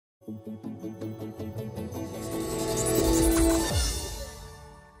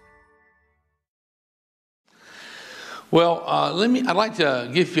Well, I'd like to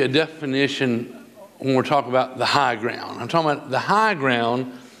give you a definition when we're talking about the high ground. I'm talking about the high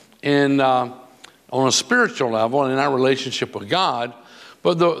ground on a spiritual level and in our relationship with God.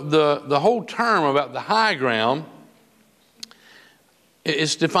 But the whole term about the high ground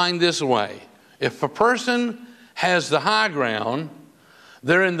is defined this way. If a person has the high ground,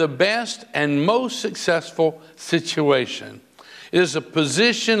 they're in the best and most successful situation. It is a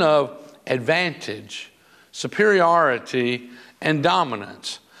position of advantage, superiority, and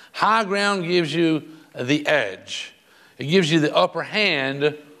dominance. High ground gives you the edge. It gives you the upper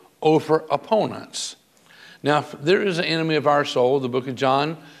hand over opponents. Now, if there is an enemy of our soul, the book of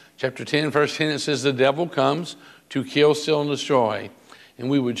John, chapter 10, verse 10, it says, the devil comes to kill, steal, and destroy.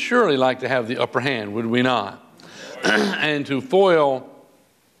 And we would surely like to have the upper hand, would we not? And to foil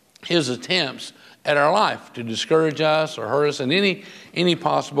his attempts at our life, to discourage us or hurt us in any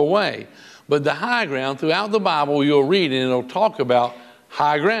possible way. But the high ground, throughout the Bible, you'll read and it'll talk about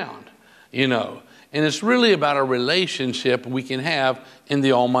high ground, you know. And it's really about a relationship we can have in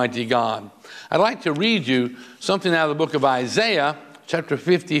the Almighty God. I'd like to read you something out of the book of Isaiah, chapter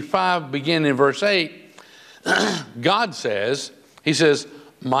 55, beginning in verse 8. God says, he says,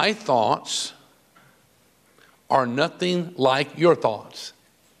 my thoughts are nothing like your thoughts.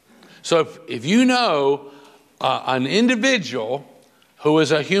 So if you know an individual who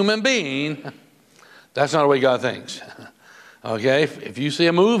is a human being, that's not the way God thinks. Okay? If you see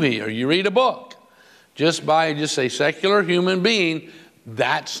a movie or you read a book, just a secular human being,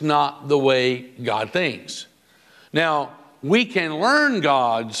 that's not the way God thinks. Now, we can learn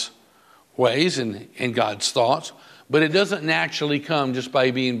God's ways and God's thoughts, but it doesn't naturally come just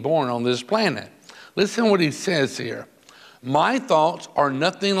by being born on this planet. Listen to what he says here. My thoughts are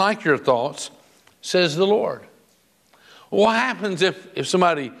nothing like your thoughts, says the Lord. What happens if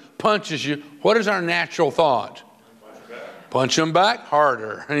somebody punches you? What is our natural thought? Punch them back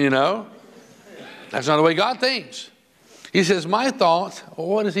harder, you know. That's not the way God thinks. He says, my thoughts, well,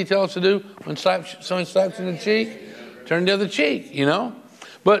 what does he tell us to do when someone slaps in the cheek? Turn the other cheek, you know.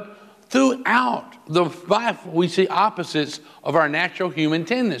 But throughout the Bible, we see opposites of our natural human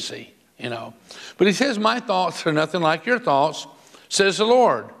tendency, you know. But he says, my thoughts are nothing like your thoughts, says the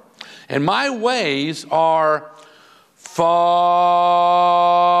Lord. And my ways are far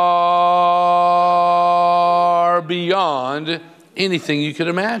beyond anything you could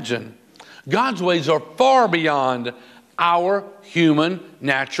imagine. God's ways are far beyond our human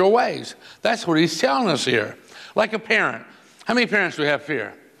natural ways. That's what he's telling us here. Like a parent. How many parents do we have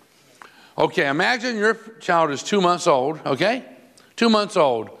here? Okay, imagine your child is 2 months old, okay? 2 months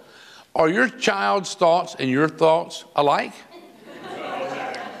old. Are your child's thoughts and your thoughts alike?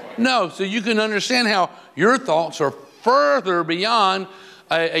 No, so you can understand how your thoughts are further beyond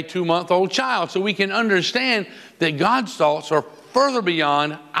a 2-month-old child. So we can understand that God's thoughts are further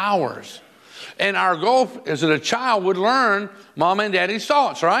beyond ours. And our goal is that a child would learn mom and daddy's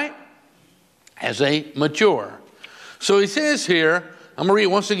thoughts, right? As they mature. So he says here, I'm going to read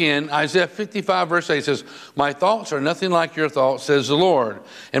it once again, Isaiah 55 verse 8 says, my thoughts are nothing like your thoughts, says the Lord.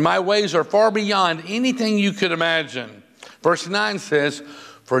 And my ways are far beyond anything you could imagine. Verse 9 says,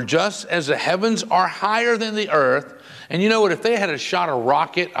 for just as the heavens are higher than the earth, and you know what, if they had a shot a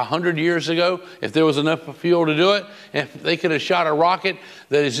rocket 100 years ago, if there was enough fuel to do it, if they could have shot a rocket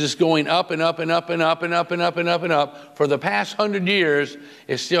that is just going up and up and up and up and up and up and up and up, for the past 100 years,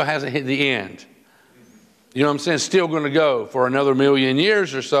 it still hasn't hit the end. You know what I'm saying? It's still going to go for another 1,000,000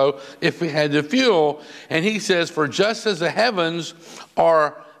 years or so if we had the fuel. And he says, for just as the heavens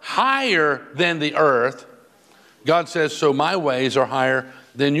are higher than the earth, God says, so my ways are higher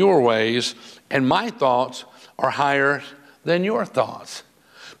than your ways, and my thoughts are higher than your thoughts.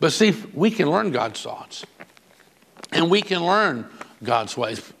 But see, we can learn God's thoughts. And we can learn God's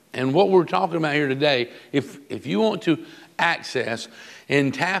ways. And what we're talking about here today, if you want to access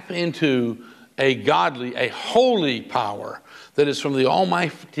and tap into a godly, a holy power that is from the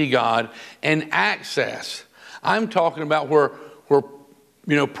Almighty God and access, I'm talking about where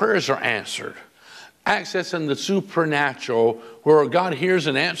prayers are answered. Access in the supernatural, where God hears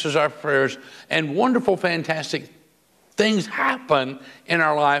and answers our prayers, and wonderful, fantastic things happen in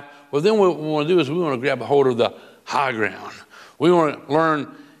our life. Well, then what we want to do is we want to grab a hold of the high ground. We want to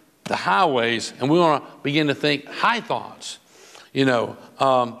learn the highways, and we want to begin to think high thoughts. You know,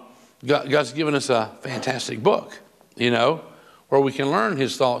 God's given us a fantastic book, you know, where we can learn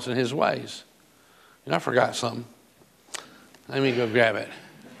his thoughts and his ways. And I forgot something. Let me go grab it.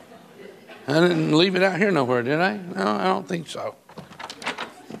 I didn't leave it out here nowhere, did I? No, I don't think so.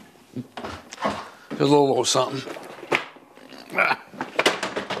 a little something.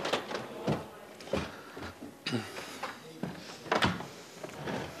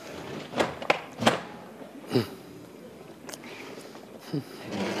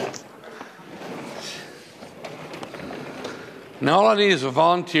 Now all I need is a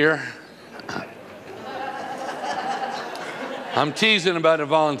volunteer. I'm teasing about a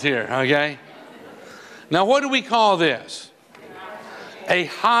volunteer, okay? Now what do we call this? A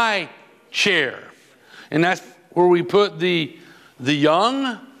high chair. And that's where we put the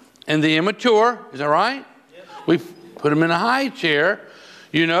young and the immature. Is that right? Yes. We put them in a high chair,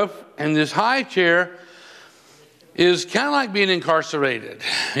 you know, and this high chair is kind of like being incarcerated,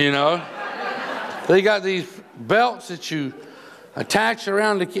 you know. They got these belts that you attach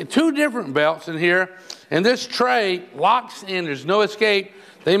around the kid. 2 different belts in here. And this tray locks in. There's no escape.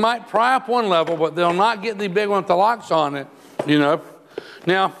 They might pry up one level, but they'll not get the big one with the locks on it, you know.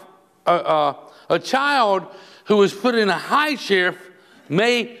 Now, a child who is put in a high chair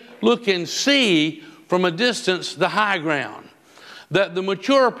may look and see from a distance the high ground that the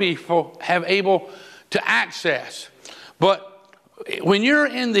mature people have able to access. But when you're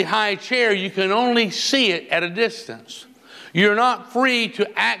in the high chair, you can only see it at a distance. You're not free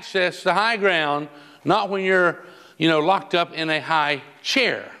to access the high ground, not when you're, you know, locked up in a high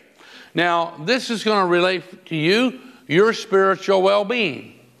chair. Now, this is going to relate to you, your spiritual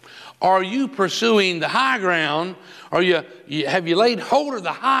well-being. Are you pursuing the high ground? Have you laid hold of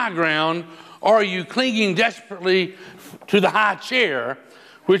the high ground? Or are you clinging desperately to the high chair,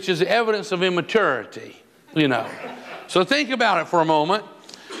 which is evidence of immaturity, you know? So think about it for a moment.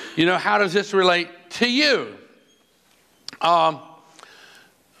 You know, how does this relate to you?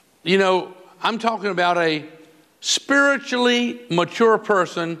 You know, I'm talking about a spiritually mature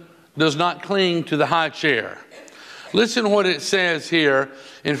person does not cling to the high chair. Listen to what it says here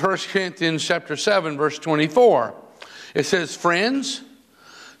in 1 Corinthians chapter 7, verse 24. It says, friends,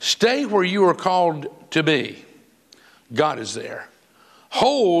 stay where you are called to be. God is there.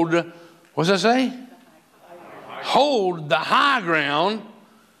 Hold, what does that say? Hold the high ground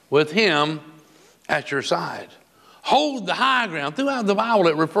with him at your side. Hold the high ground. Throughout the Bible,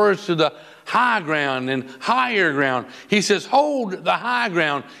 it refers to the high ground and higher ground. He says, hold the high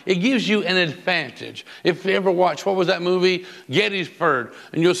ground. It gives you an advantage. If you ever watch, what was that movie? Gettysburg.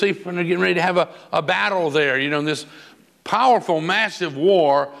 And you'll see when they're getting ready to have a battle there, you know, in this powerful, massive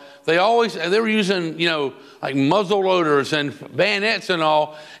war. They were using, you know, like muzzle loaders and bayonets and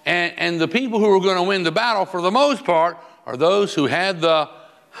all. And the people who were going to win the battle, for the most part, are those who had the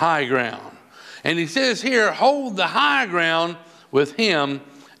high ground. And he says here, hold the high ground with him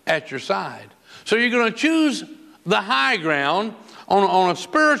at your side. So you're going to choose the high ground on a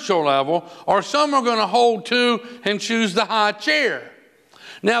spiritual level, or some are going to hold to and choose the high chair.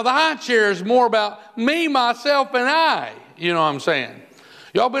 Now, the high chair is more about me, myself, and I. You know what I'm saying?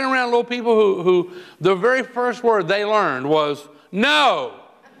 Y'all been around little people who the very first word they learned was no.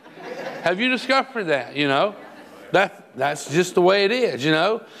 Have you discovered that, you know? That's just the way it is, you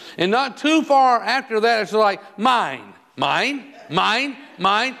know. And not too far after that, it's like mine, mine, mine,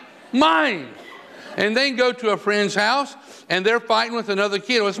 mine, mine. And then go to a friend's house, and they're fighting with another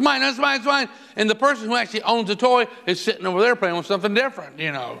kid. Well, it's mine, that's mine, it's mine. And the person who actually owns the toy is sitting over there playing with something different,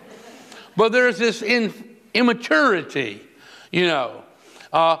 you know. But there's this immaturity, you know,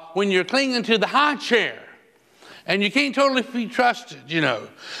 when you're clinging to the high chair. And you can't totally be trusted, you know.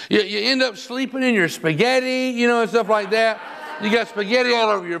 You end up sleeping in your spaghetti, you know, and stuff like that. You got spaghetti all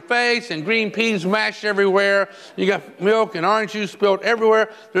over your face and green peas mashed everywhere. You got milk and orange juice spilled everywhere.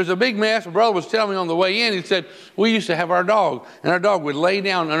 There's a big mess. My brother was telling me on the way in, he said, we used to have our dog, and our dog would lay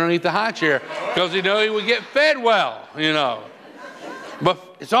down underneath the high chair because he knew he would get fed well, you know.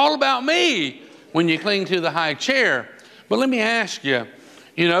 But it's all about me when you cling to the high chair. But let me ask you,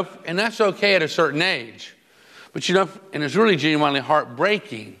 you know, and that's okay at a certain age. But you know, and it's really genuinely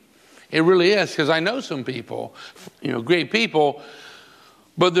heartbreaking. It really is, because I know some people, you know, great people,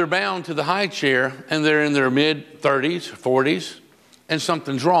 but they're bound to the high chair and they're in their mid-30s, 40s, and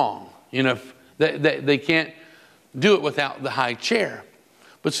something's wrong. You know, they can't do it without the high chair.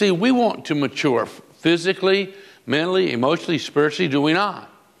 But see, we want to mature physically, mentally, emotionally, spiritually, do we not?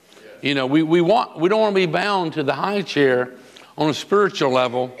 Yes. You know, we don't want to be bound to the high chair on a spiritual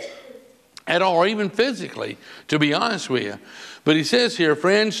level at all, or even physically, to be honest with you. But he says here,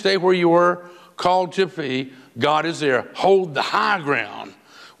 friends, stay where you were called to be. God is there. Hold the high ground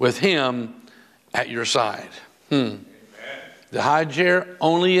with him at your side. The high chair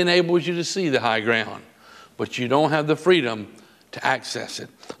only enables you to see the high ground, but you don't have the freedom to access it.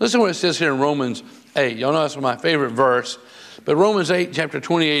 Listen to what it says here in Romans 8. Y'all know that's my favorite verse. But Romans 8, chapter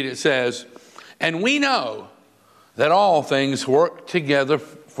 28, it says, And we know that all things work together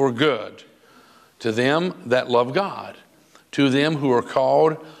for good to them that love God, to them who are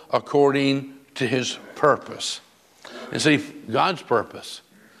called according to his purpose. And see, God's purpose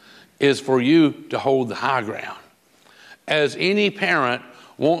is for you to hold the high ground. As any parent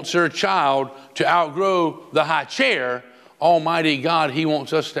wants their child to outgrow the high chair, Almighty God, he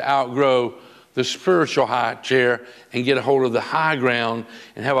wants us to outgrow the spiritual high chair and get a hold of the high ground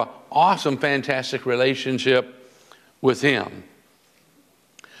and have an awesome, fantastic relationship with him.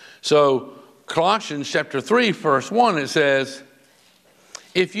 So Colossians chapter 3, verse 1, it says,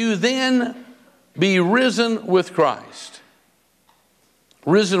 if you then be risen with Christ.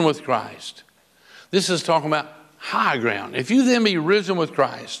 Risen with Christ. This is talking about high ground. If you then be risen with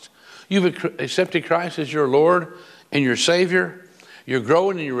Christ, you've accepted Christ as your Lord and your Savior. You're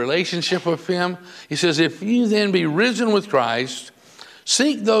growing in your relationship with him. He says, if you then be risen with Christ,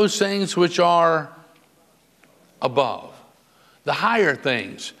 seek those things which are above. The higher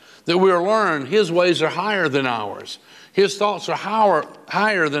things that we'll learn. His ways are higher than ours. His thoughts are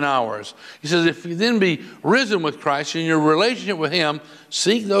higher than ours. He says, if you then be risen with Christ in your relationship with him,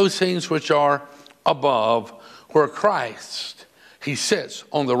 seek those things which are above, where Christ, he sits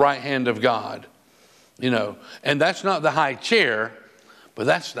on the right hand of God. You know, and that's not the high chair, but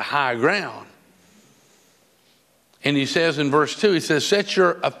that's the high ground. And he says in verse 2, he says, set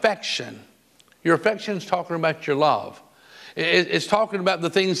your affection. Your affection is talking about your love. It's talking about the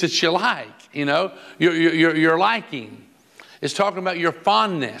things that you like, you know, your liking. It's talking about your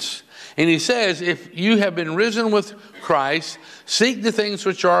fondness. And he says, if you have been risen with Christ, seek the things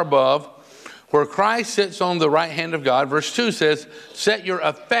which are above, where Christ sits on the right hand of God. Verse 2 says, set your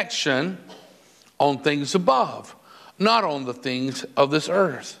affection on things above, not on the things of this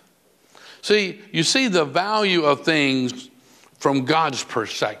earth. See, you see the value of things from God's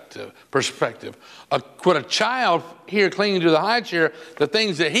perspective. When a child here clinging to the high chair, the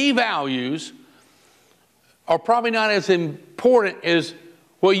things that he values are probably not as important as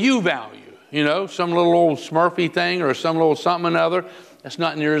what you value. You know, some little old Smurfy thing or some little something or other, that's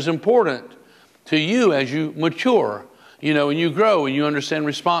not near as important to you as you mature, you know, and you grow and you understand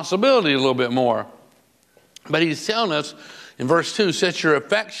responsibility a little bit more. But he's telling us in verse 2, set your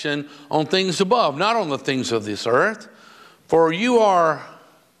affection on things above, not on the things of this earth. For you are,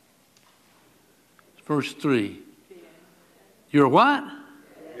 verse 3, you're what?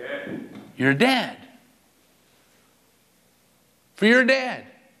 Dead. You're dead. For you're dead,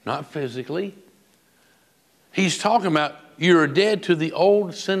 not physically. He's talking about you're dead to the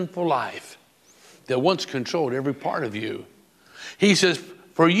old sinful life that once controlled every part of you. He says,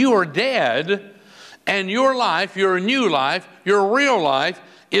 for you are dead, and your life, your new life, your real life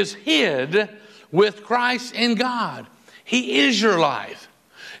is hid with Christ in God. He is your life.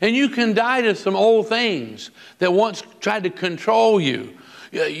 And you can die to some old things that once tried to control you.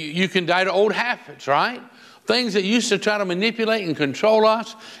 You can die to old habits, right? Things that used to try to manipulate and control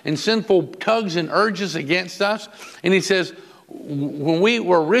us, and sinful tugs and urges against us. And he says, when we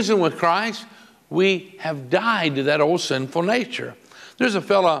were risen with Christ, we have died to that old sinful nature. There's a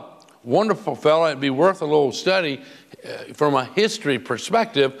fella, wonderful fella, it'd be worth a little study from a history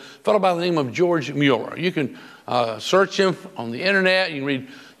perspective, a fellow by the name of George Mueller. You can search him on the internet. You can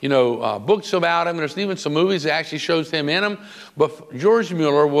read, books about him. There's even some movies that actually shows him in them. But George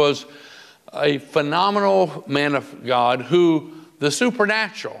Mueller was a phenomenal man of God who the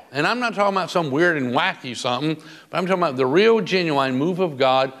supernatural, and I'm not talking about some weird and wacky something, but I'm talking about the real, genuine move of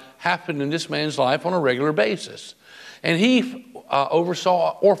God happened in this man's life on a regular basis. And he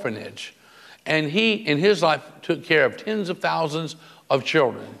oversaw an orphanage. And he, in his life, took care of tens of thousands of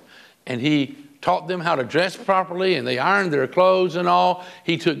children. And he taught them how to dress properly, and they ironed their clothes and all.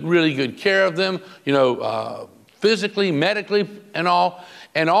 He took really good care of them, physically, medically, and all.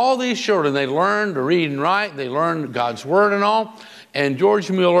 And all these children, they learned to read and write. They learned God's word and all. And George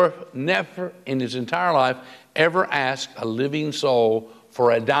Mueller never in his entire life ever asked a living soul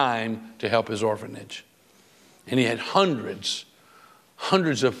for a dime to help his orphanage. And he had hundreds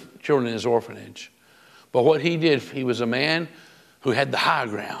of children in his orphanage. But what he did, he was a man who had the high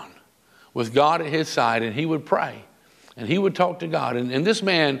ground with God at his side, and he would pray. And he would talk to God. And this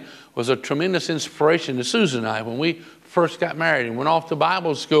man was a tremendous inspiration to Susan and I when we first got married and went off to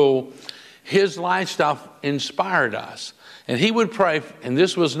Bible school. His lifestyle inspired us. And he would pray, and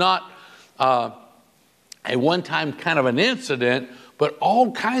this was not a one-time kind of an incident, but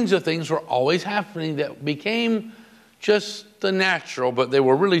all kinds of things were always happening that became just the natural, but they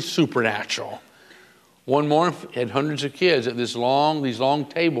were really supernatural. One morning, he had hundreds of kids at these long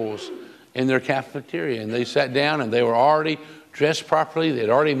tables in their cafeteria, and they sat down and they were already dressed properly. They'd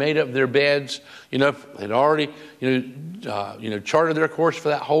already made up their beds. They'd already, charted their course for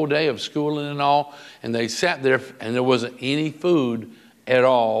that whole day of schooling and all. And they sat there, and there wasn't any food at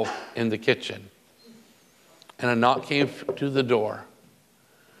all in the kitchen. And a knock came to the door.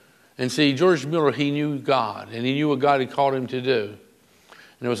 And see, George Mueller, he knew God, and he knew what God had called him to do. And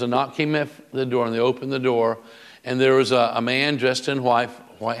there was a knock came at the door, and they opened the door, and there was a man dressed in white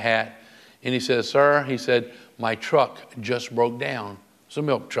hat. And he said, "Sir," he said, "my truck just broke down." It's a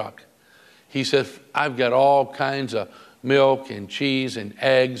milk truck. He said, "I've got all kinds of milk and cheese and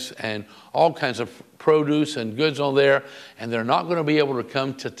eggs and all kinds of produce and goods on there, and they're not going to be able to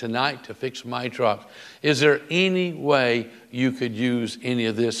come to tonight to fix my truck. Is there any way you could use any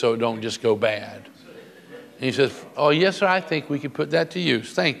of this so it don't just go bad?" And he says, "Oh, yes, sir, I think we could put that to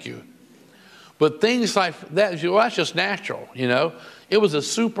use. Thank you." But things like that, well, that's just natural, It was a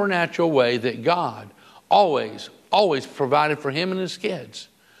supernatural way that God always provided for him and his kids.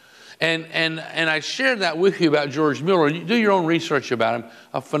 And I shared that with you about George Mueller. You do your own research about him.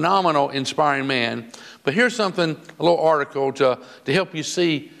 A phenomenal, inspiring man. But here's something, a little article to help you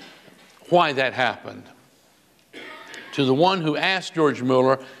see why that happened. To the one who asked George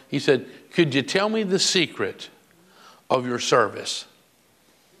Mueller, he said, "Could you tell me the secret of your service?"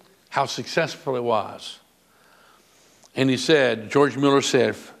 How successful it was. And he said, George Mueller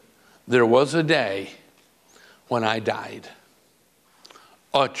said, "There was a day when I died.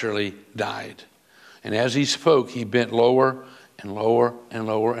 Utterly died." And as he spoke, he bent lower and lower and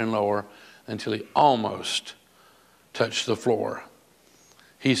lower and lower until he almost touched the floor.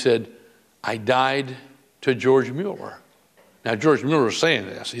 He said, "I died to George Mueller." Now, George Mueller is saying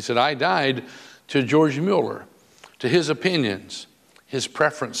this. He said, "I died to George Mueller, to his opinions, his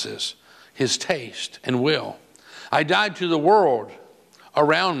preferences, his taste and will. I died to the world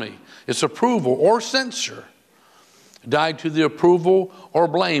around me, its approval or censure. Died to the approval or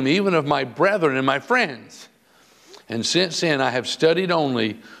blame, even of my brethren and my friends. And since then, I have studied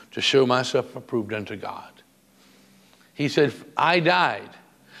only to show myself approved unto God." He said, "I died."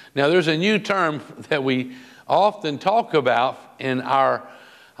 Now, there's a new term that we often talk about in our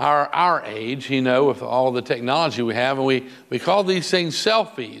age, with all the technology we have, and we call these things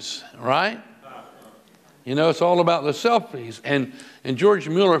selfies, right? It's all about the selfies. And George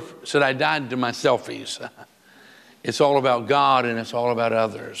Mueller said, "I died to my selfies." It's all about God, and it's all about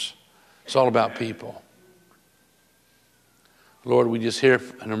others. It's all about people. Lord, we just hear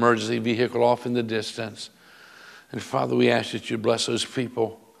an emergency vehicle off in the distance. And Father, we ask that you bless those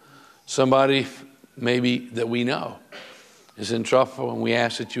people. Somebody maybe that we know is in trouble, and we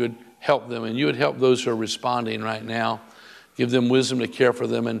ask that you would help them, and you would help those who are responding right now. Give them wisdom to care for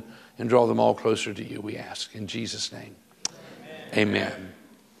them and draw them all closer to you, we ask. In Jesus' name, amen.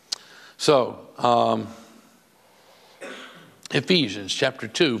 So, Ephesians chapter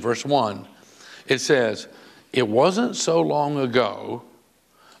 2, verse 1, it says, "It wasn't so long ago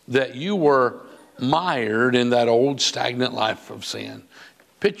that you were mired in that old stagnant life of sin."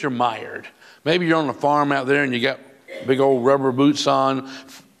 Picture mired. Maybe you're on a farm out there and you got big old rubber boots on,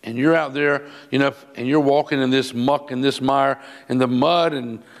 and you're out there, and you're walking in this muck and this mire and the mud,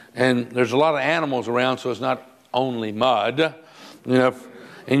 and there's a lot of animals around, so it's not only mud,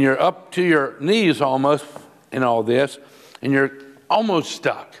 and you're up to your knees almost in all this, and you're almost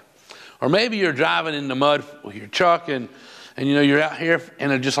stuck. Or maybe you're driving in the mud with your truck, and you're out here,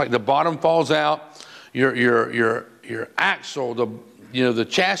 and it just like the bottom falls out, your axle, the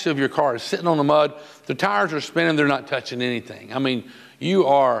chassis of your car is sitting on the mud, the tires are spinning, they're not touching anything. I mean, you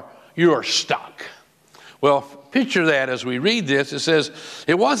are stuck. Well, picture that as we read this. It says,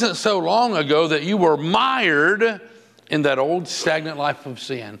 "It wasn't so long ago that you were mired in that old stagnant life of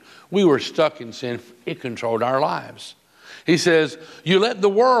sin." We were stuck in sin. It controlled our lives. He says, "You let the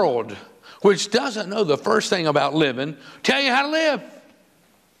world, which doesn't know the first thing about living, tell you how to live."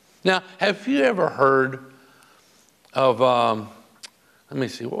 Now, have you ever heard of, let me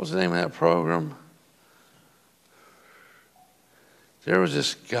see, what was the name of that program? There was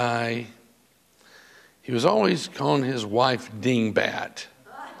this guy, he was always calling his wife Dingbat.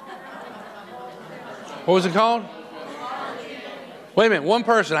 What was it called? Wait a minute, one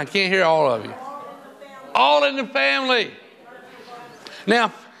person, I can't hear all of you. All in the Family.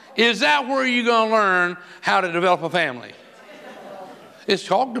 Now, is that where you're going to learn how to develop a family? It's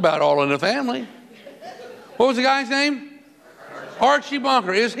talked about All in the Family. What was the guy's name? Archie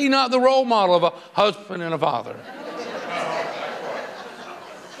Bunker. Is he not the role model of a husband and a father?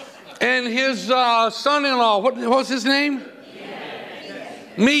 And his son-in-law, what's his name?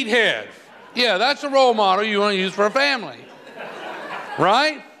 Meathead. Yeah, that's a role model you want to use for a family.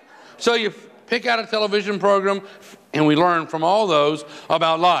 Right? So you pick out a television program, And we learn from all those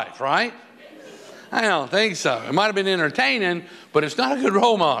about life, right? I don't think so. It might have been entertaining, but it's not a good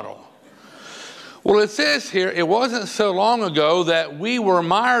role model. Well, it says here, it wasn't so long ago that we were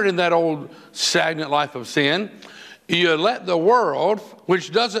mired in that old stagnant life of sin. You let the world,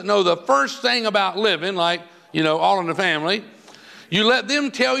 which doesn't know the first thing about living, like, All in the Family, you let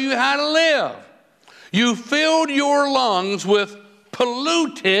them tell you how to live. You filled your lungs with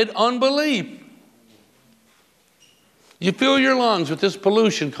polluted unbelief. You fill your lungs with this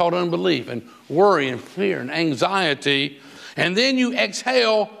pollution called unbelief and worry and fear and anxiety, and then you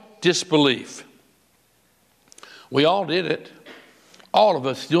exhale disbelief. We all did it. All of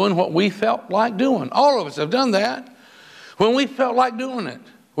us doing what we felt like doing. All of us have done that. When we felt like doing it,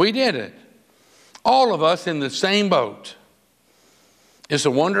 we did it. All of us in the same boat. It's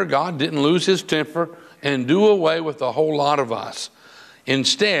a wonder God didn't lose his temper and do away with a whole lot of us.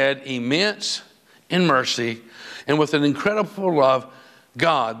 Instead, immense in mercy and with an incredible love,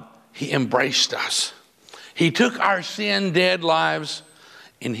 God, he embraced us. He took our sin-dead lives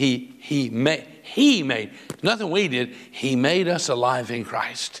and he made, nothing we did, he made us alive in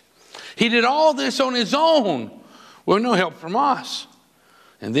Christ. He did all this on his own with no help from us.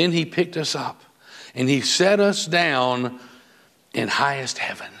 And then he picked us up and he set us down in highest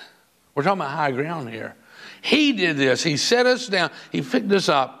heaven. We're talking about high ground here. He did this. He set us down. He picked us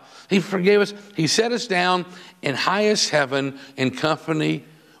up. He forgave us. He set us down in highest heaven in company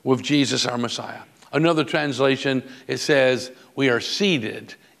with Jesus, our Messiah. Another translation, it says, we are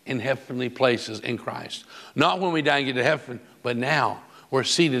seated in heavenly places in Christ. Not when we die and get to heaven, but now we're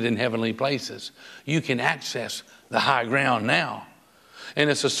seated in heavenly places. You can access the high ground now. And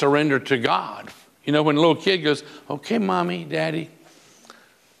it's a surrender to God. When a little kid goes, okay, mommy, daddy,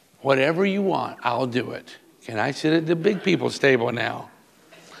 whatever you want, I'll do it. Can I sit at the big people's table now?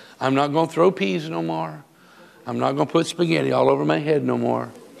 I'm not going to throw peas no more. I'm not going to put spaghetti all over my head no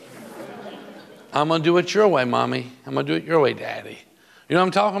more. I'm going to do it your way, mommy. I'm going to do it your way, daddy. You know what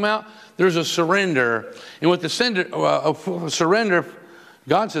I'm talking about? There's a surrender. And with the surrender,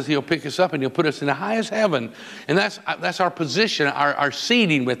 God says he'll pick us up and he'll put us in the highest heaven. And that's our position, our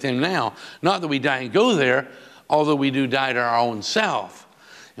seating with him now. Not that we die and go there, although we do die to our own self.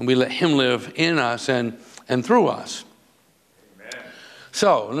 And we let him live in us and through us. Amen.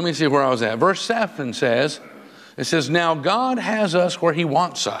 So, let me see where I was at. Verse 7 says, now God has us where he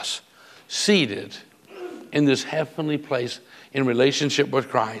wants us, seated in this heavenly place in relationship with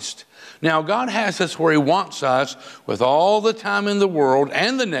Christ. Now God has us where he wants us with all the time in the world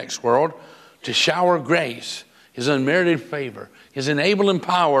and the next world to shower grace, his unmerited favor, his enabling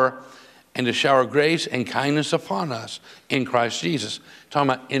power, and to shower grace and kindness upon us in Christ Jesus. Talking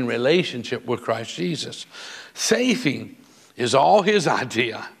about in relationship with Christ Jesus. Saving is all his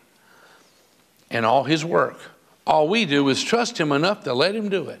idea and all his work. All we do is trust him enough to let him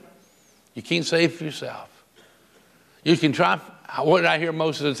do it. You can't save for yourself. You can try. What did I hear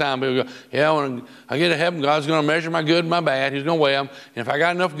most of the time? People go, yeah, when I get to heaven, God's going to measure my good and my bad. He's going to weigh them. And if I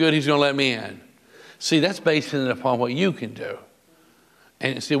got enough good, he's going to let me in. See, that's basing it upon what you can do.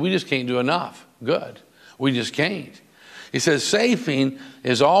 And see, we just can't do enough good. We just can't. He says saving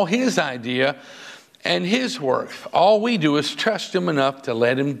is all his idea and his work. All we do is trust him enough to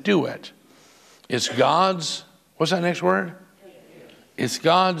let him do it. It's God's, what's that next word? It's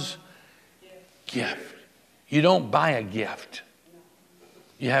God's gift. You don't buy a gift.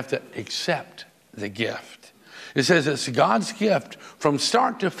 You have to accept the gift. It says it's God's gift from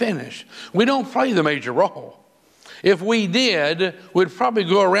start to finish. We don't play the major role. If we did, we'd probably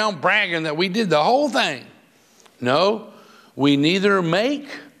go around bragging that we did the whole thing. No, we neither make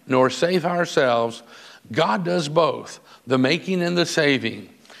nor save ourselves. God does both, the making and the saving.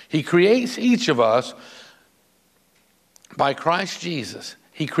 He creates each of us by Christ Jesus.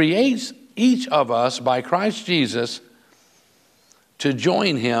 He creates each of us by Christ Jesus to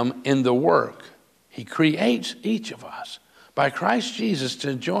join him in the work. He creates each of us by Christ Jesus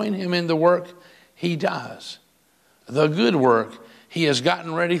to join him in the work he does. The good work he has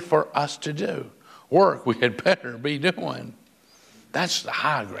gotten ready for us to do. Work we had better be doing. That's the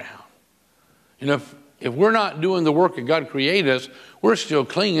high ground. If we're not doing the work that God created us, we're still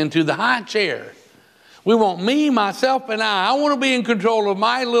clinging to the high chair. We want me, myself, and I want to be in control of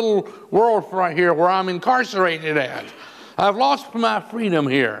my little world right here where I'm incarcerated at. I've lost my freedom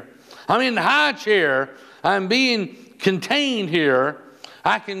here. I'm in the high chair. I'm being contained here.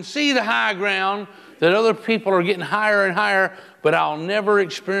 I can see the high ground that other people are getting higher and higher, but I'll never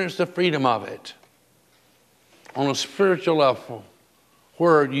experience the freedom of it. On a spiritual level,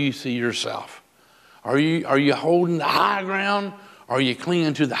 where do you see yourself? Are you holding the high ground? Or are you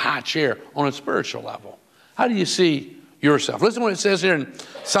clinging to the high chair on a spiritual level? How do you see yourself? Listen to what it says here in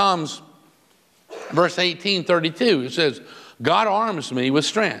Psalms verse 18:32. It says, God arms me with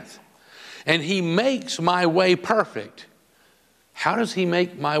strength, and he makes my way perfect. How does he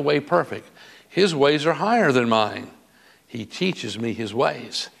make my way perfect? His ways are higher than mine. He teaches me his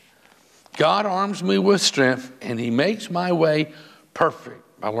ways. God arms me with strength, and he makes my way perfect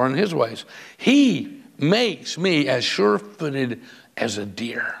by learning his ways. He makes me as sure-footed as a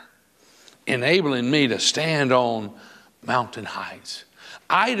deer, enabling me to stand on mountain heights.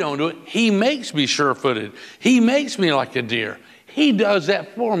 I don't do it. He makes me sure-footed. He makes me like a deer. He does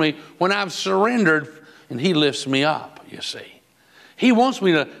that for me when I've surrendered, and he lifts me up, you see. He wants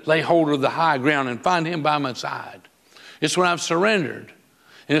me to lay hold of the high ground and find him by my side. It's when I've surrendered,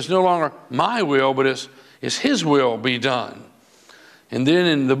 and it's no longer my will, but it's his will be done. And then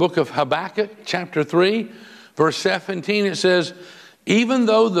in the book of Habakkuk, chapter 3, verse 17, it says, even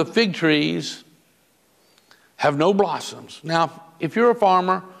though the fig trees have no blossoms. Now, if you're a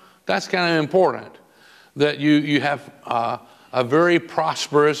farmer, that's kind of important, that you have a very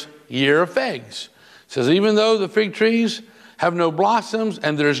prosperous year of figs. It says, even though the fig trees have no blossoms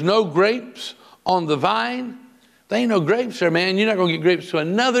and there's no grapes on the vine, there ain't no grapes there, man. You're not going to get grapes to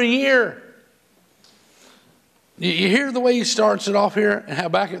another year. You hear the way he starts it off here in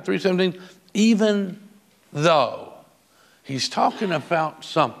Habakkuk 3:17? Even though. He's talking about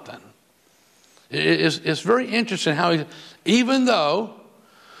something. It's very interesting how even though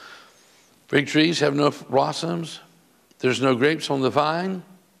fig trees have no blossoms, there's no grapes on the vine.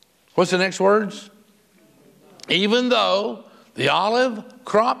 What's the next words? Even though the olive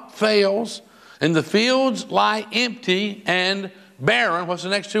crop fails and the fields lie empty and barren. What's the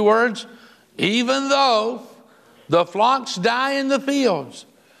next two words? Even though the flocks die in the fields,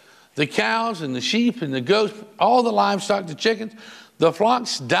 the cows and the sheep and the goats, all the livestock, the chickens, the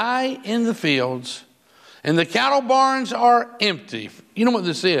flocks die in the fields, and the cattle barns are empty. You know what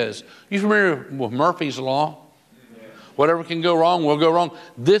this is? You familiar with Murphy's Law? Whatever can go wrong will go wrong.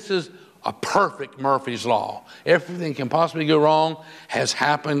 This is a perfect Murphy's Law. Everything can possibly go wrong has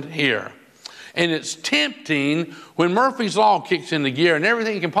happened here. And it's tempting when Murphy's Law kicks into gear and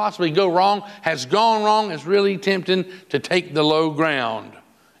everything can possibly go wrong has gone wrong. It's really tempting to take the low ground,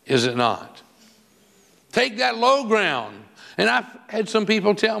 is it not? Take that low ground. And I've had some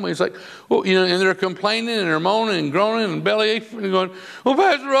people tell me, it's like, well, you know, and they're complaining and they're moaning and groaning and belly aching and going, well,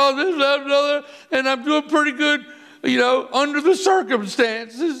 Pastor, all this, that, and other, and I'm doing pretty good, you know, under the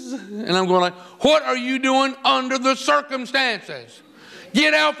circumstances. And I'm going like, what are you doing under the circumstances?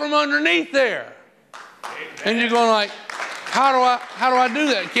 Get out from underneath there. And you're going like, how do I do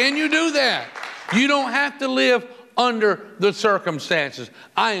that? Can you do that? You don't have to live under the circumstances.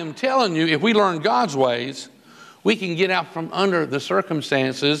 I am telling you, if we learn God's ways, we can get out from under the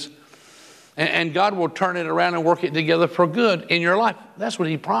circumstances, and God will turn it around and work it together for good in your life. That's what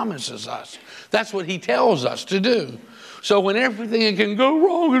he promises us. That's what he tells us to do. So when everything can go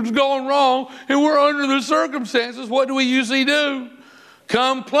wrong, it's going wrong, and we're under the circumstances, what do we usually do?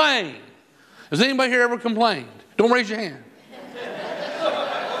 Complain. Has anybody here ever complained? Don't raise your hand.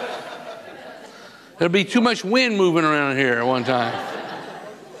 There'll be too much wind moving around here at one time.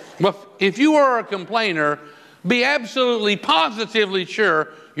 But if you are a complainer, be absolutely positively sure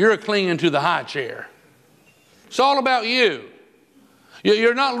you're clinging to the high chair. It's all about you.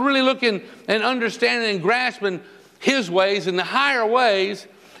 You're not really looking and understanding and grasping his ways and the higher ways.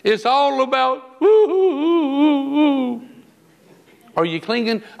 It's all about woo. Are you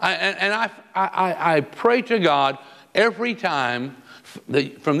clinging? I pray to God every time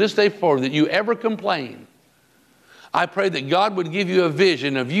from this day forward that you ever complain. I pray that God would give you a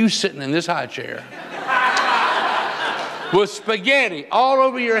vision of you sitting in this high chair with spaghetti all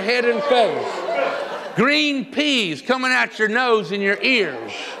over your head and face, green peas coming out your nose and your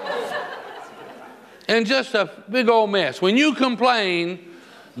ears, and just a big old mess. When you complain,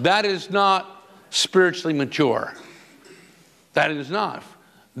 that is not spiritually mature. That is not.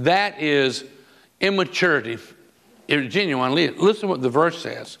 That is immaturity. Genuinely. Listen to what the verse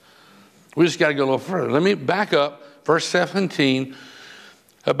says. We just got to go a little further. Let me back up. Verse 17.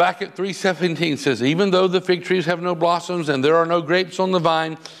 Habakkuk 3:17 says, even though the fig trees have no blossoms and there are no grapes on the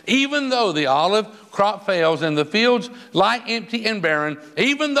vine, even though the olive crop fails and the fields lie empty and barren,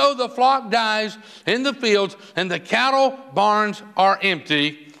 even though the flock dies in the fields and the cattle barns are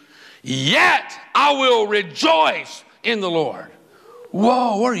empty, yet I will rejoice in the Lord.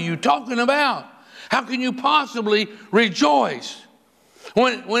 Whoa, what are you talking about? How can you possibly rejoice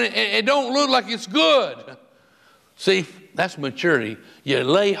when it don't look like it's good? See, that's maturity. You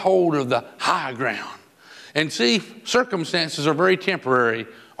lay hold of the high ground. And see, circumstances are very temporary,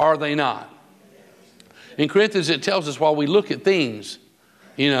 are they not? In Corinthians, it tells us while we look at things,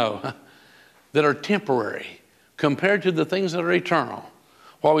 that are temporary compared to the things that are eternal.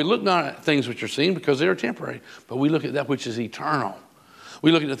 While we look not at things which are seen because they are temporary, but we look at that which is eternal.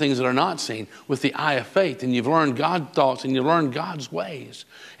 We look at the things that are not seen with the eye of faith, and you've learned God's thoughts and you learn God's ways,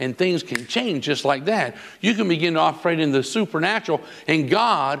 and things can change just like that. You can begin to operate in the supernatural, and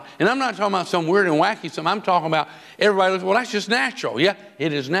God, and I'm not talking about some weird and wacky something. I'm talking about everybody looks, well, that's just natural. Yeah,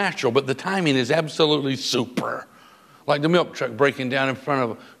 it is natural, but the timing is absolutely super. Like the milk truck breaking down in front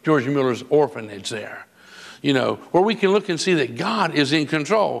of George Mueller's orphanage there. Where we can look and see that God is in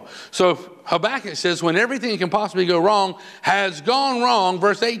control. So Habakkuk says, when everything can possibly go wrong has gone wrong,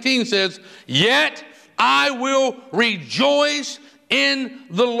 verse 18 says, yet I will rejoice in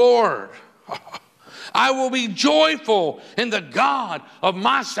the Lord. I will be joyful in the God of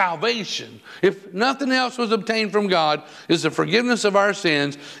my salvation. If nothing else was obtained from God is the forgiveness of our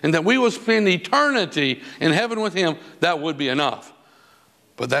sins, and that we will spend eternity in heaven with him, that would be enough.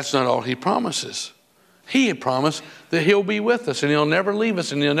 But that's not all he promises. He had promised that he'll be with us, and he'll never leave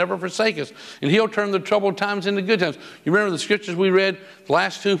us, and he'll never forsake us, and he'll turn the troubled times into good times. You remember the scriptures we read the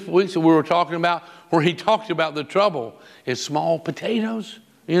last 2 weeks that we were talking about, where he talked about the trouble is small potatoes,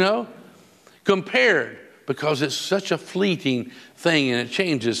 compared, because it's such a fleeting thing and it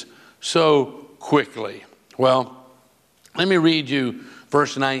changes so quickly. Well, let me read you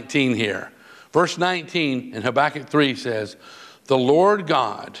verse 19 here. Verse 19 in Habakkuk 3 says, the Lord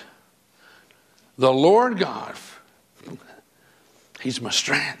God, he's my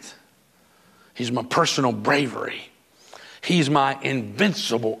strength. He's my personal bravery. He's my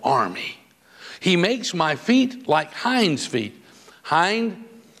invincible army. He makes my feet like hinds' feet. Hind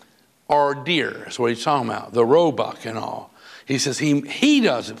or deer, that's what he's talking about, the roebuck and all. He says he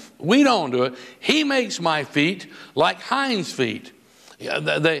does it. We don't do it. He makes my feet like hinds' feet.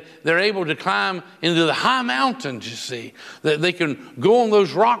 They're able to climb into the high mountains, you see. They can go on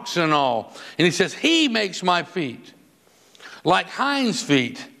those rocks and all. And he says, he makes my feet like hinds'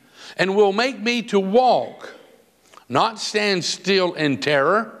 feet and will make me to walk, not stand still in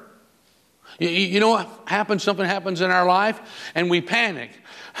terror. You know what happens? Something happens in our life and we panic.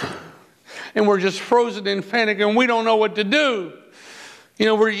 And we're just frozen in panic and we don't know what to do.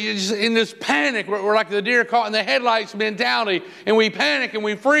 We're just in this panic. We're like the deer caught in the headlights mentality. And we panic and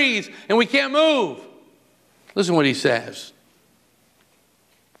we freeze and we can't move. Listen to what he says.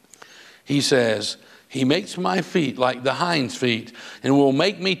 He says, he makes my feet like the hinds' feet and will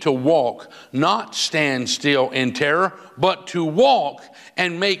make me to walk, not stand still in terror, but to walk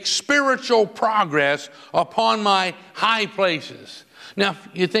and make spiritual progress upon my high places. Now,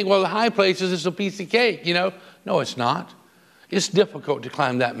 you think, well, the high places is a piece of cake, No, it's not. It's difficult to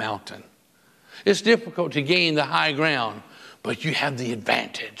climb that mountain. It's difficult to gain the high ground, but you have the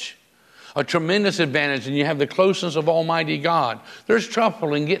advantage, a tremendous advantage, and you have the closeness of Almighty God. There's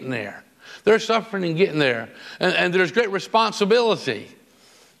trouble in getting there. There's suffering in getting there, and there's great responsibility,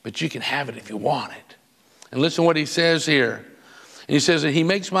 but you can have it if you want it. And listen to what he says here. And he says that he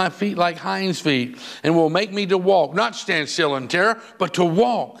makes my feet like hinds' feet and will make me to walk, not stand still in terror, but to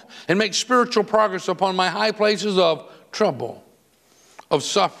walk and make spiritual progress upon my high places of trouble, of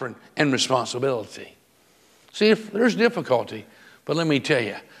suffering and responsibility. See, if there's difficulty, but let me tell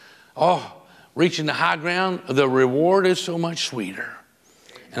you, reaching the high ground, the reward is so much sweeter.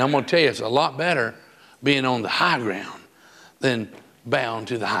 And I'm going to tell you, it's a lot better being on the high ground than bound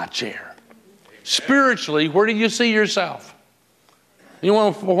to the high chair. Spiritually, where do you see yourself? You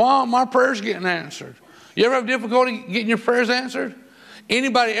want, well, my prayer's getting answered. You ever have difficulty getting your prayers answered?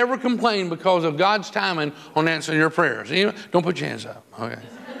 Anybody ever complain because of God's timing on answering your prayers? Don't put your hands up. Okay.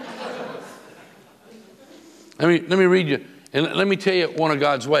 Let me read you, and let me tell you one of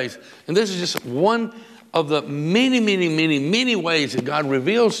God's ways. And this is just one of the many ways that God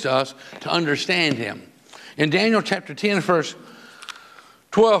reveals to us to understand him. In Daniel chapter 10, verse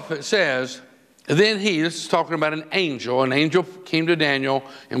 12, it says, then this is talking about an angel came to Daniel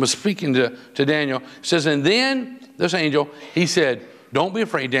and was speaking to Daniel. It says, and then this angel, he said, don't be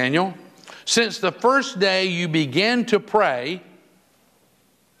afraid, Daniel. Since the first day you began to pray,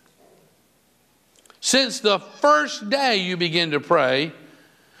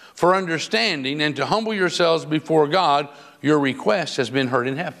 for understanding and to humble yourselves before God, your request has been heard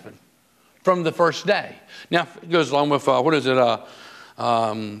in heaven. From the first day. Now, it goes along with,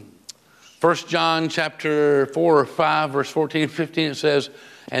 1 John chapter 4 or 5, verse 14 and 15, it says,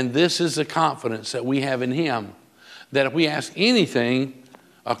 and this is the confidence that we have in him, that if we ask anything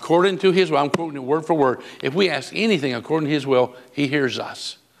according to his will, I'm quoting it word for word, if we ask anything according to his will, he hears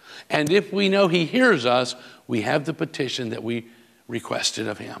us. And if we know he hears us, we have the petition that we requested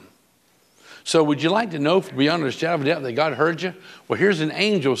of him. So would you like to know beyond a shadow of a doubt that God heard you? Well, here's an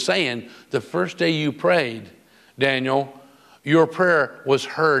angel saying the first day you prayed, Daniel, your prayer was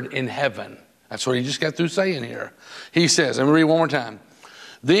heard in heaven. That's what he just got through saying here. He says, let me read one more time.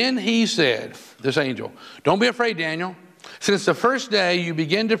 Then he said, this angel, don't be afraid, Daniel. Since the first day you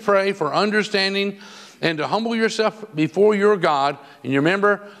begin to pray for understanding and to humble yourself before your God, and you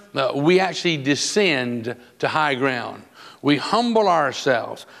remember, we actually descend to high ground. We humble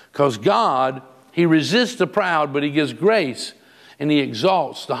ourselves because God, he resists the proud, but he gives grace and he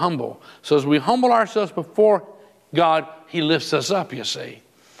exalts the humble. So as we humble ourselves before God, he lifts us up, you see.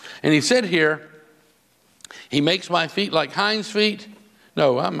 And he said here, he makes my feet like hinds feet.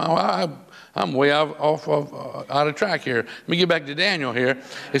 No, I'm way out of track here. Let me get back to Daniel here.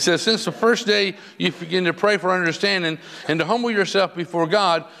 It says, since the first day you begin to pray for understanding and to humble yourself before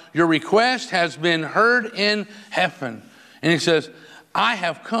God, your request has been heard in heaven. And he says, I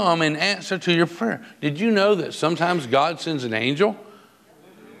have come in answer to your prayer. Did you know that sometimes God sends an angel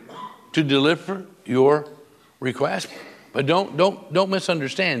to deliver your request? But don't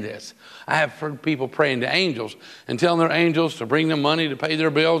misunderstand this. I have heard people praying to angels and telling their angels to bring them money to pay their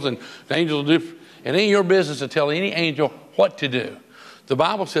bills, and the angels will do. It ain't your business to tell any angel what to do. The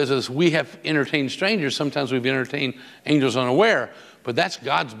Bible says as we have entertained strangers, sometimes we've entertained angels unaware. But that's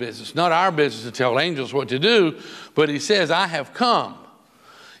God's business, not our business to tell angels what to do. But he says, I have come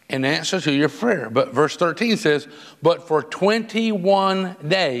in answer to your prayer. But verse 13 says, but for 21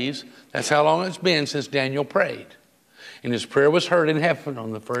 days, that's how long it's been since Daniel prayed. And his prayer was heard in heaven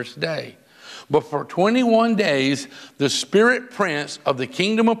on the first day. But for 21 days, the spirit prince of the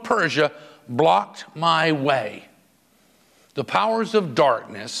kingdom of Persia blocked my way. The powers of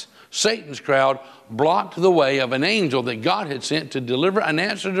darkness, Satan's crowd, blocked the way of an angel that God had sent to deliver an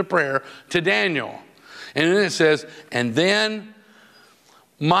answer to prayer to Daniel. And then it says, and then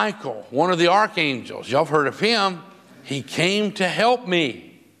Michael, one of the archangels, y'all have heard of him, he came to help me.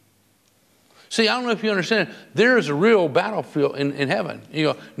 See, I don't know if you understand, there is a real battlefield in heaven.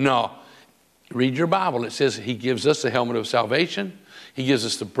 You go, no, read your Bible. It says he gives us the helmet of salvation. He gives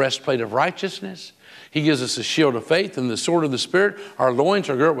us the breastplate of righteousness. He gives us the shield of faith and the sword of the Spirit. Our loins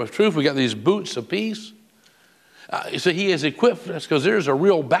are girt with truth. We got these boots of peace. So he has equipped us because there's a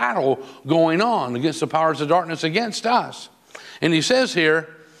real battle going on against the powers of darkness against us. And he says here,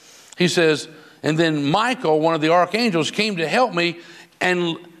 he says, and then Michael, one of the archangels, came to help me,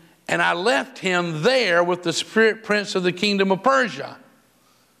 and I left him there with the spirit prince of the kingdom of Persia.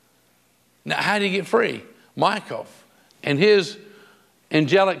 Now, how did he get free? Michael and his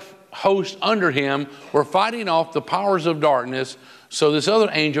angelic host under him were fighting off the powers of darkness so this other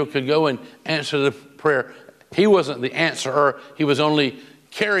angel could go and answer the prayer. He wasn't the answerer. He was only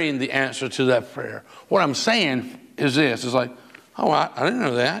carrying the answer to that prayer. What I'm saying is this. It's like, oh, I didn't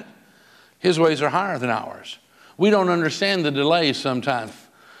know that. His ways are higher than ours. We don't understand the delays sometimes.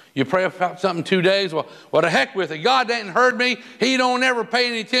 You pray about something 2 days. Well, the heck with it. God didn't heard me. He don't ever pay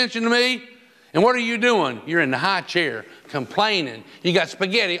any attention to me. And what are you doing? You're in the high chair complaining. You got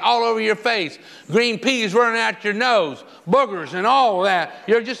spaghetti all over your face, green peas running out your nose, boogers and all that.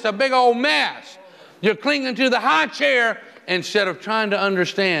 You're just a big old mess. You're clinging to the high chair instead of trying to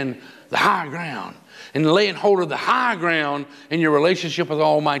understand the high ground and laying hold of the high ground in your relationship with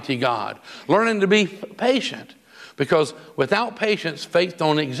Almighty God. Learning to be patient, because without patience, faith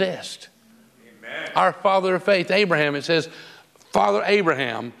don't exist. Amen. Our father of faith, Abraham, it says, Father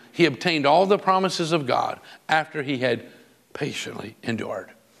Abraham, he obtained all the promises of God after he had patiently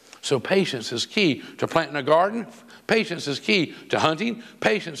endured. So patience is key to planting a garden. Patience is key to hunting.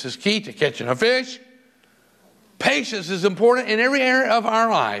 Patience is key to catching a fish. Patience is important in every area of our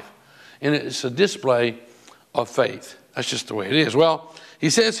life. And it's a display of faith. That's just the way it is. Well, he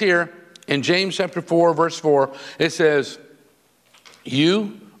says here in James chapter 4, verse 4, it says,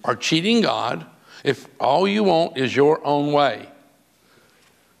 you are cheating God if all you want is your own way.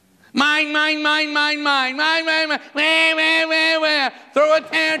 Mine, mine, mine, mine, mine, mine, mine, mine, mine, mine, mine, mine. Throw a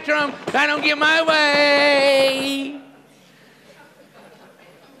tantrum. I don't get my way.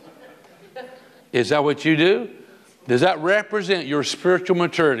 Is that what you do? Does that represent your spiritual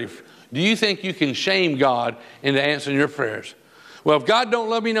maturity? Do you think you can shame God into answering your prayers? Well, if God don't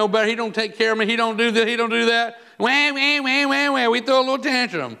love me no better, he don't take care of me, he don't do this, he don't do that. Wah, wah, wah, wah, wah. We throw a little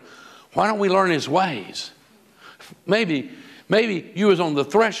tantrum. Why don't we learn his ways? Maybe you was on the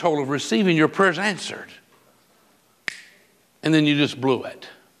threshold of receiving your prayers answered, and then you just blew it.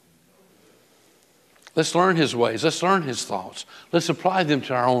 Let's learn his ways. Let's learn his thoughts. Let's apply them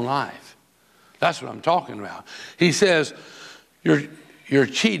to our own life. That's what I'm talking about. He says, you're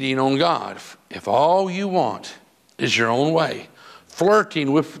cheating on God if all you want is your own way.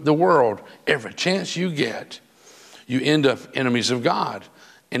 flirting with the world every chance you get, you end up enemies of God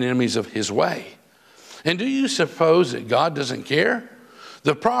and enemies of his way. And do you suppose that God doesn't care?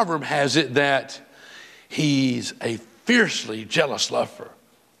 The proverb has it that he's a fiercely jealous lover.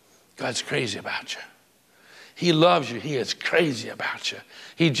 God's crazy about you. He loves you. He is crazy about you.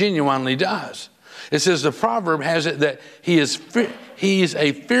 He genuinely does. It says the proverb has it that he's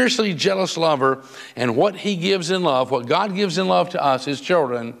a fiercely jealous lover, and what he gives in love, what God gives in love to us, his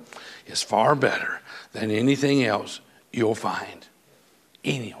children, is far better than anything else you'll find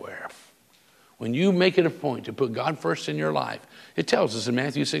anywhere. When you make it a point to put God first in your life, it tells us in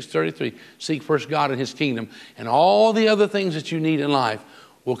Matthew 6:33, seek first God and his kingdom, and all the other things that you need in life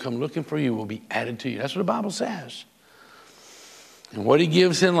will come looking for you, will be added to you. That's what the Bible says. And what he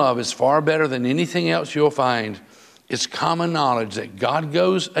gives in love is far better than anything else you'll find. It's common knowledge that God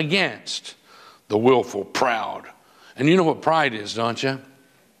goes against the willful, proud. And you know what pride is, don't you?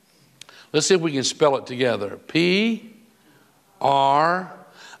 Let's see if we can spell it together. P-R-I-D-E.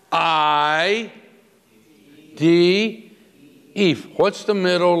 What's the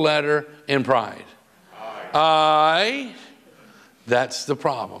middle letter in pride? I. That's the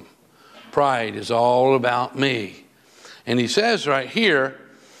problem. Pride is all about me. And he says right here,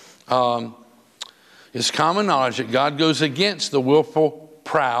 it's common knowledge that God goes against the willful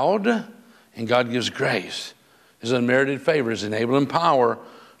proud, and God gives grace. His unmerited favor, his enabling power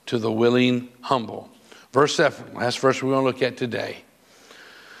to the willing humble. Verse 7, last verse we're going to look at today.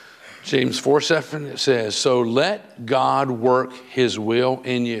 James 4:7, it says, so let God work his will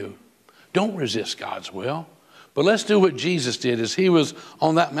in you. Don't resist God's will. But let's do what Jesus did as he was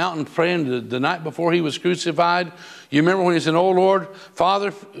on that mountain praying the night before he was crucified. You remember when he said, oh, Lord,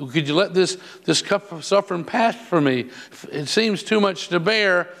 Father, could you let this cup of suffering pass for me? It seems too much to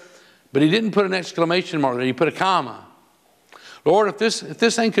bear. But he didn't put an exclamation mark there. He put a comma. Lord, if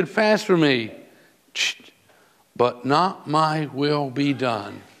this thing could pass for me, but not my will be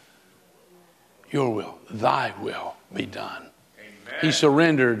done. Your will, thy will be done. Amen. He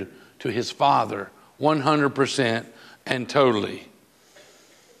surrendered to his Father 100% and totally.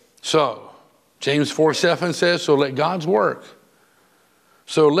 So, James 4:7 says, so let God's work.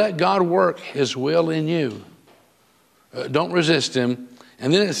 So let God work his will in you. Don't resist him.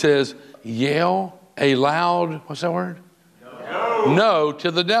 And then it says, yell a loud, what's that word? No. No to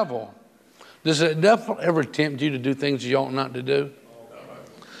the devil. Does the devil ever tempt you to do things you ought not to do?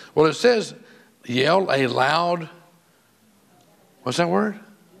 Well, it says, yell a loud, what's that word?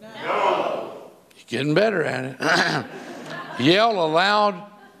 Getting better at it. Yell aloud,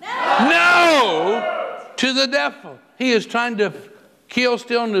 no to the devil. He is trying to kill,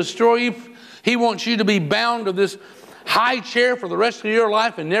 steal, and destroy you. He wants you to be bound to this high chair for the rest of your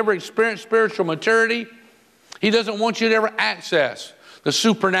life and never experience spiritual maturity. He doesn't want you to ever access the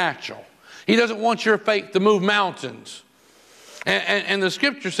supernatural. He doesn't want your faith to move mountains. And the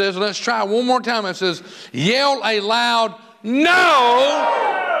scripture says, let's try one more time. It says, yell a loud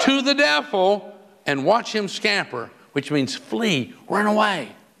no to the devil. And watch him scamper, which means flee, run away.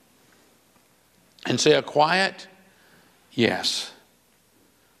 And say a quiet yes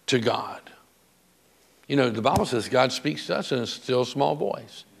to God. You know, the Bible says God speaks to us in a still small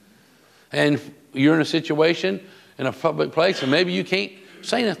voice. And you're in a situation, in a public place, and maybe you can't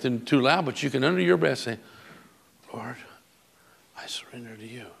say nothing too loud, but you can under your breath say, Lord, I surrender to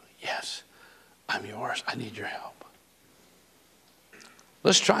you. Yes, I'm yours. I need your help.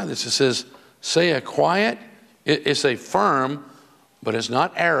 Let's try this. It says, say a quiet, it's a firm, but it's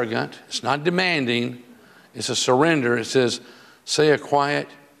not arrogant, it's not demanding, it's a surrender. It says, say a quiet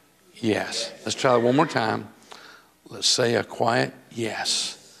yes. Let's try it one more time. Let's say a quiet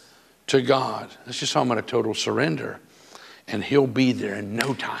yes to God. Let's just talk about a total surrender. And he'll be there in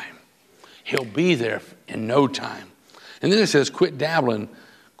no time. He'll be there in no time. And then it says, quit dabbling,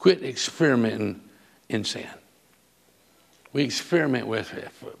 quit experimenting in sin. We experiment with it,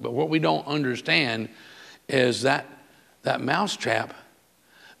 but what we don't understand is that mousetrap,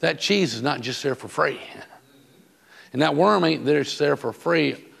 that cheese is not just there for free. And that worm ain't there for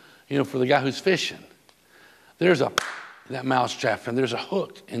free, you know, for the guy who's fishing. There's that mousetrap, and there's a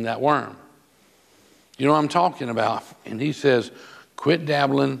hook in that worm. You know what I'm talking about? And he says, quit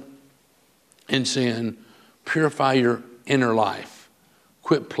dabbling in sin, purify your inner life,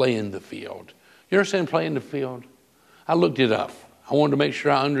 quit playing the field. You understand playing the field? I looked it up. I wanted to make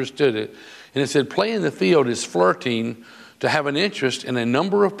sure I understood it. And it said, play in the field is flirting to have an interest in a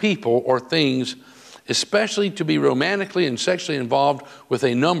number of people or things, especially to be romantically and sexually involved with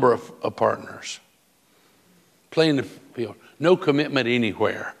a number of partners. Play in the field. No commitment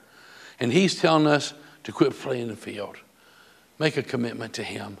anywhere. And he's telling us to quit playing the field. Make a commitment to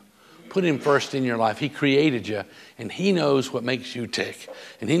Him. Put Him first in your life. He created you, and He knows what makes you tick,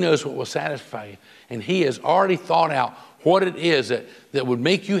 and He knows what will satisfy you, and He has already thought out what it is that would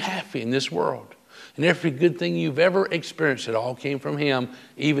make you happy in this world. And every good thing you've ever experienced, it all came from Him,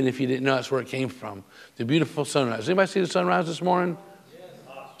 even if you didn't know that's where it came from. The beautiful sunrise. Anybody see the sunrise this morning?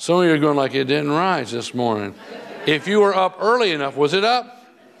 Some of you are going like it didn't rise this morning. If you were up early enough, was it up?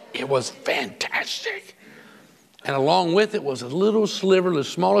 It was fantastic. And along with it was a little sliver, the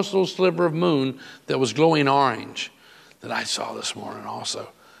smallest little sliver of moon that was glowing orange that I saw this morning also.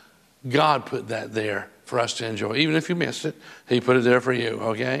 God put that there for us to enjoy. Even if you missed it, He put it there for you,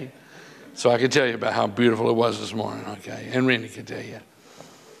 okay? So I can tell you about how beautiful it was this morning, okay? And Randy can tell you.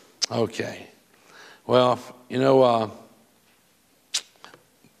 Okay. Well, you know,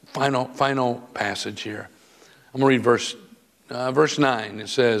 final passage here. I'm going to read verse 9. It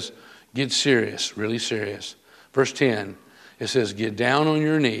says, get serious, really serious. Verse 10, it says, get down on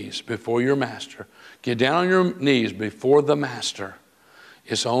your knees before your master. Get down on your knees before the master.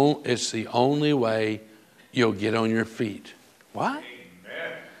 It's the only way you'll get on your feet. What?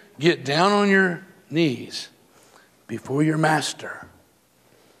 Amen. Get down on your knees before your master.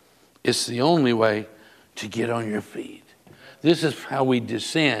 It's the only way to get on your feet. This is how we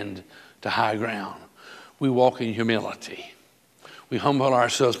descend to high ground. We walk in humility. We humble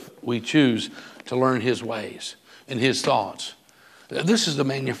ourselves. We choose to learn His ways and His thoughts. This is the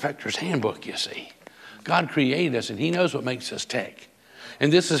manufacturer's handbook, you see. God created us, and He knows what makes us tick.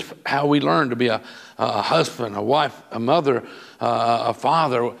 And this is how we learn to be a husband, a wife, a mother, a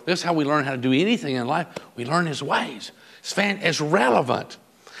father. This is how we learn how to do anything in life. We learn His ways. It's relevant.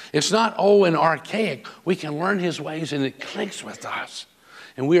 It's not old and archaic. We can learn His ways, and it clicks with us.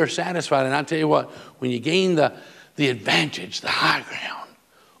 And we are satisfied. And I tell you what, when you gain the advantage, the high ground,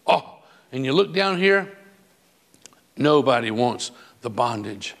 and you look down here, nobody wants the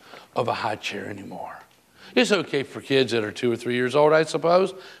bondage of a high chair anymore. It's okay for kids that are 2 or 3 years old, I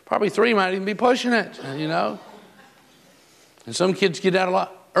suppose. Probably 3 might even be pushing it, you know. And some kids get out a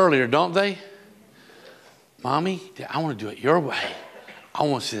lot earlier, don't they? Mommy, I want to do it your way. I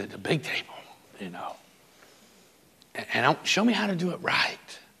want to sit at the big table, you know. And show me how to do it right.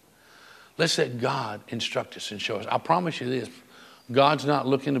 Let's let God instruct us and show us. I promise you this. God's not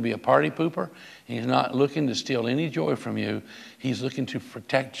looking to be a party pooper. He's not looking to steal any joy from you. He's looking to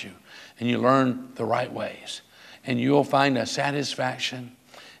protect you. And you learn the right ways. And you'll find a satisfaction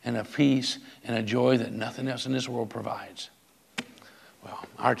and a peace and a joy that nothing else in this world provides. Well,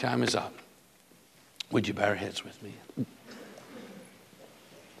 our time is up. Would you bow your heads with me?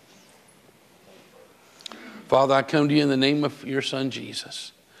 Father, I come to you in the name of your Son,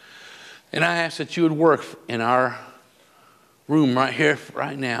 Jesus. And I ask that you would work in our room right here,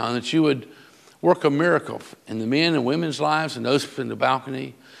 right now, and that you would work a miracle in the men and women's lives and those in the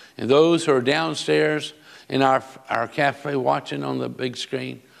balcony and those who are downstairs in our cafe watching on the big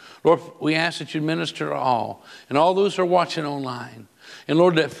screen. Lord, we ask that you minister to all and all those who are watching online. And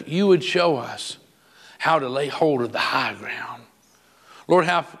Lord, that you would show us how to lay hold of the high ground. Lord,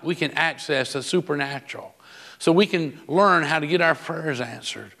 how we can access the supernatural so we can learn how to get our prayers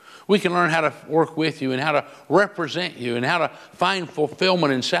answered. We can learn how to work with you and how to represent you and how to find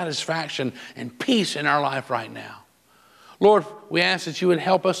fulfillment and satisfaction and peace in our life right now. Lord, we ask that you would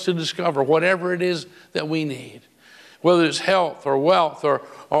help us to discover whatever it is that we need, whether it's health or wealth or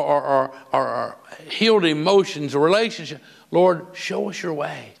healed emotions or relationship. Lord, show us your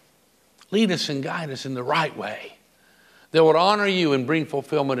way. Lead us and guide us in the right way that would honor you and bring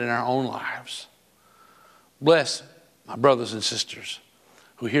fulfillment in our own lives. Bless my brothers and sisters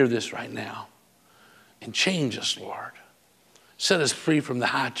who hear this right now and change us, Lord. Set us free from the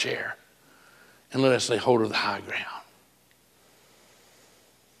high chair and let us lay hold of the high ground.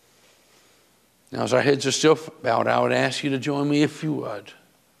 Now, as our heads are still bowed, I would ask you to join me if you would.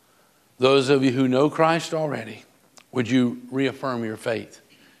 Those of you who know Christ already, would you reaffirm your faith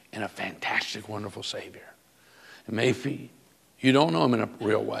in a fantastic, wonderful Savior? And maybe you don't know him in a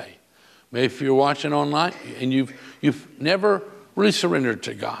real way. Maybe if you're watching online and you've never really surrendered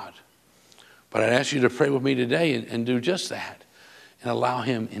to God. But I'd ask you to pray with me today and do just that and allow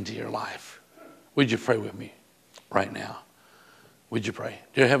him into your life. Would you pray with me right now? Would you pray?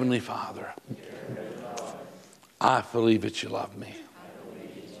 Dear Heavenly Father, I believe that you love me.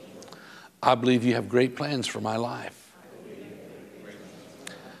 I believe you have great plans for my life.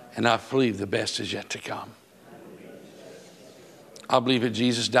 And I believe the best is yet to come. I believe that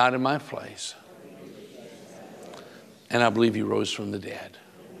Jesus died in my place. And I believe he rose from the dead.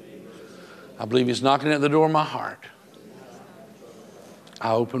 I believe he's knocking at the door of my heart.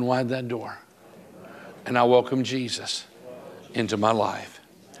 I open wide that door. And I welcome Jesus into my life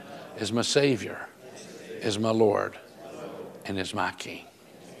as my Savior, as my Lord, and as my King.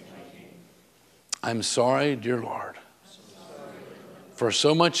 I'm sorry, dear Lord, for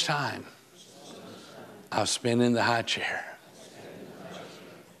so much time I've spent in the high chair.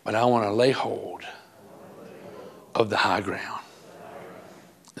 But I want to lay hold of the high ground.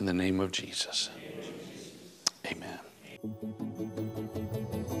 In the name of Jesus. Amen.